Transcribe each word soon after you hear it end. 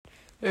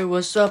Hey,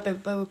 what's up,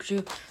 everybody? Welcome to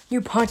a new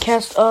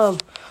podcast of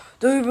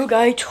the Review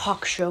Guy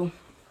Talk Show.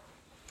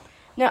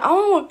 Now, I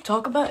don't know what to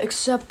talk about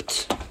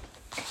except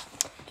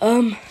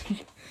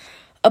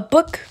a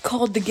book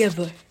called The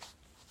Giver.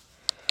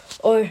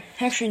 Or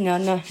actually, no,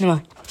 not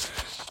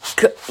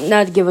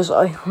The Giver.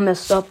 Sorry, I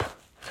messed up.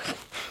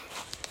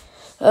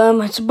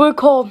 It's a book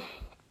called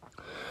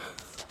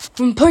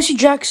Percy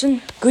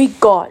Jackson, Greek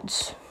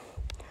Gods.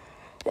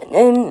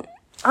 And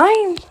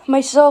I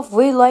myself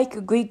really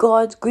like Greek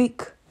gods,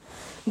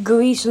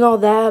 Greece and all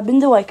that. I've been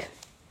there like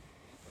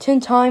 10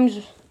 times.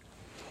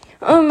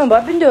 I don't remember.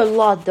 I've been there a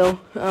lot though.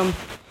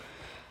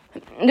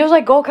 There's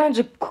like all kinds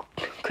of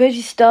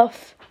crazy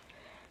stuff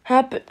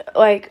happen.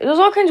 Like there's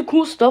all kinds of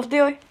cool stuff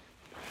there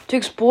to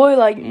explore.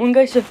 Like one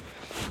guy said,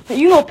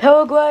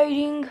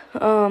 paragliding.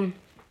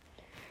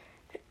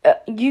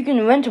 You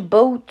can rent a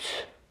boat,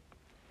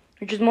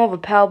 which is more of a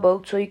power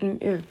boat, so you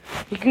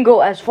can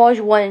go as far as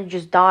you want and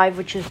just dive,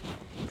 which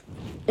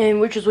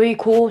is really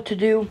cool to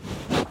do.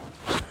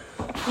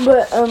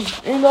 But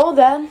and all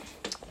that.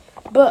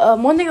 But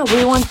one thing I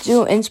really want to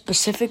do in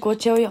specific, will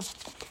tell you,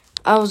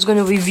 I was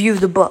gonna review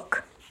the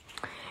book.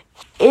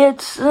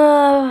 It's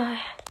 9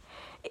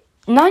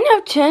 out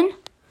of 10.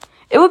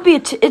 It would be a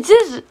 10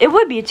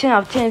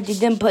 out of 10 if they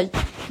didn't put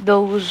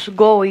those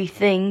gory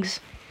things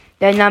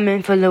that are not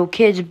meant for little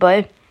kids.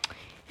 But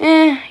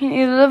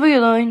you live or you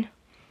learn.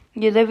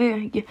 You live,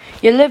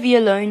 you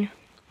learn.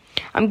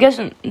 I'm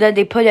guessing that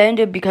they put that in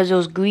there because it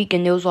was Greek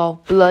and it was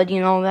all bloody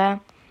and all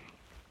that.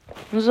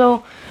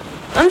 So,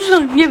 I'm just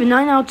going to give it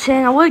 9 out of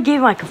 10. I would have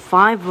given like a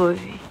 5 or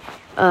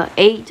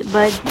 8,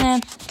 but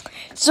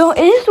So,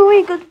 it is a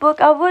really good book.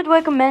 I would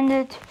recommend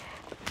it.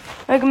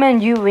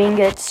 Recommend you reading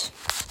it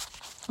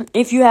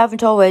if you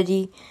haven't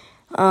already.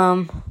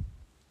 And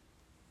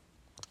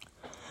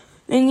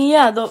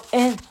yeah,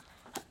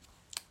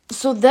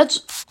 it's a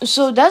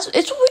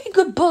really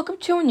good book, I'm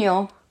telling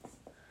y'all.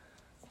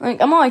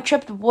 Like, I'm on like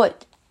chapter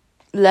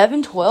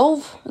 11,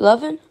 12,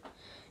 11?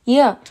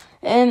 Yeah,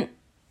 and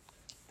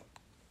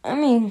I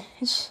mean,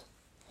 it's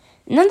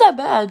not that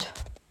bad,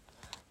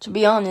 to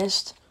be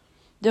honest.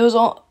 There was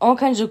all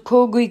kinds of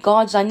cool Greek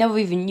gods I never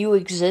even knew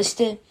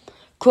existed.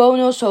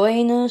 Kronos,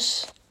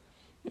 Uranus,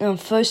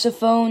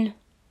 Persephone,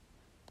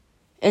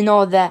 and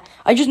all that.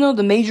 I just know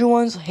the major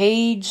ones,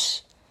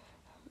 Hades,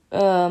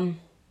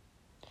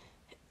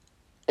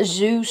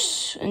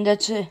 Zeus, and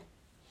that's it.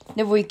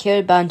 Never really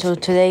cared about until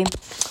today.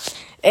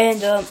 And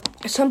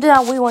something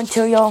I really want to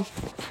tell y'all.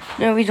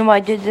 The reason why I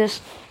did this.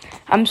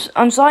 I'm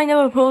sorry I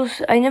never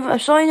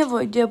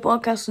did a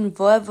podcast in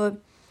forever.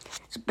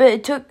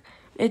 But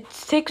it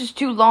takes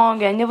too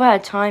long. I never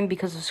had time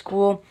because of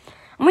school.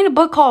 I'm reading a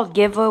book called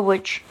Giver,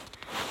 which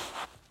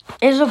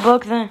is a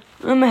book that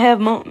I'm ahead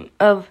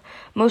of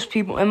most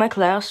people in my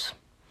class,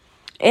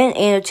 and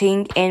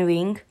annotating and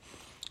reading.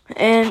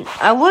 And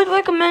I would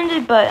recommend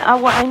it, but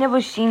I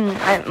never seen it.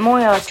 I'm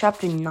only on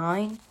chapter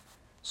 9.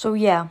 So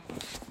yeah.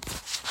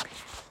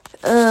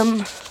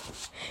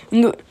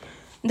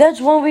 That's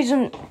one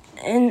reason.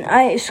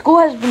 And school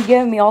has been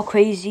getting me all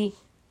crazy.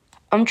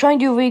 I'm trying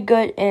to do really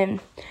good and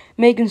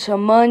making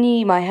some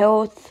money, my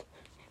health,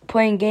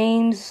 playing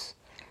games,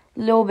 a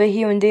little bit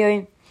here and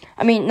there.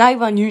 I mean, not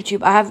even on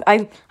YouTube.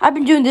 I've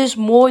been doing this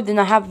more than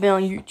I have been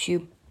on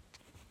YouTube.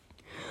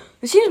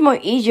 It seems more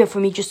easier for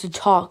me just to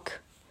talk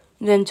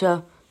than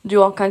to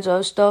do all kinds of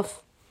other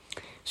stuff.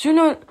 So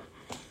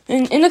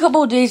in a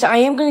couple of days, I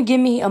am gonna give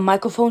me a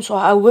microphone, so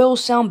I will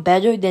sound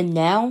better than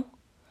now.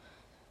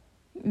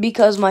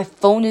 Because my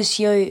phone is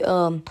here,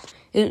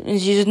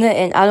 is using it,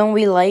 and I don't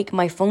really like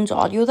my phone's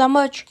audio that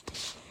much.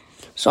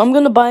 So I'm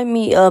gonna buy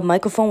me a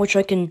microphone which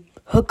I can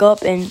hook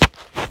up, and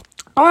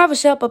I'll have a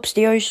setup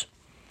upstairs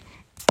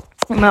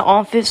in my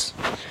office,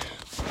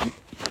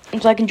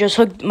 so I can just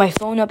hook my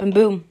phone up and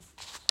boom.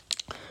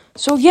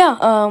 So yeah,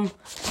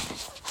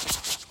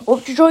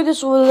 hope you enjoyed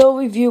this with a little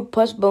review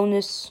plus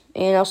bonus,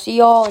 and I'll see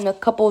y'all in a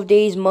couple of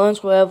days,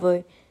 months,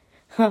 whatever,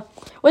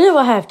 whenever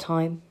I have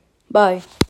time. Bye.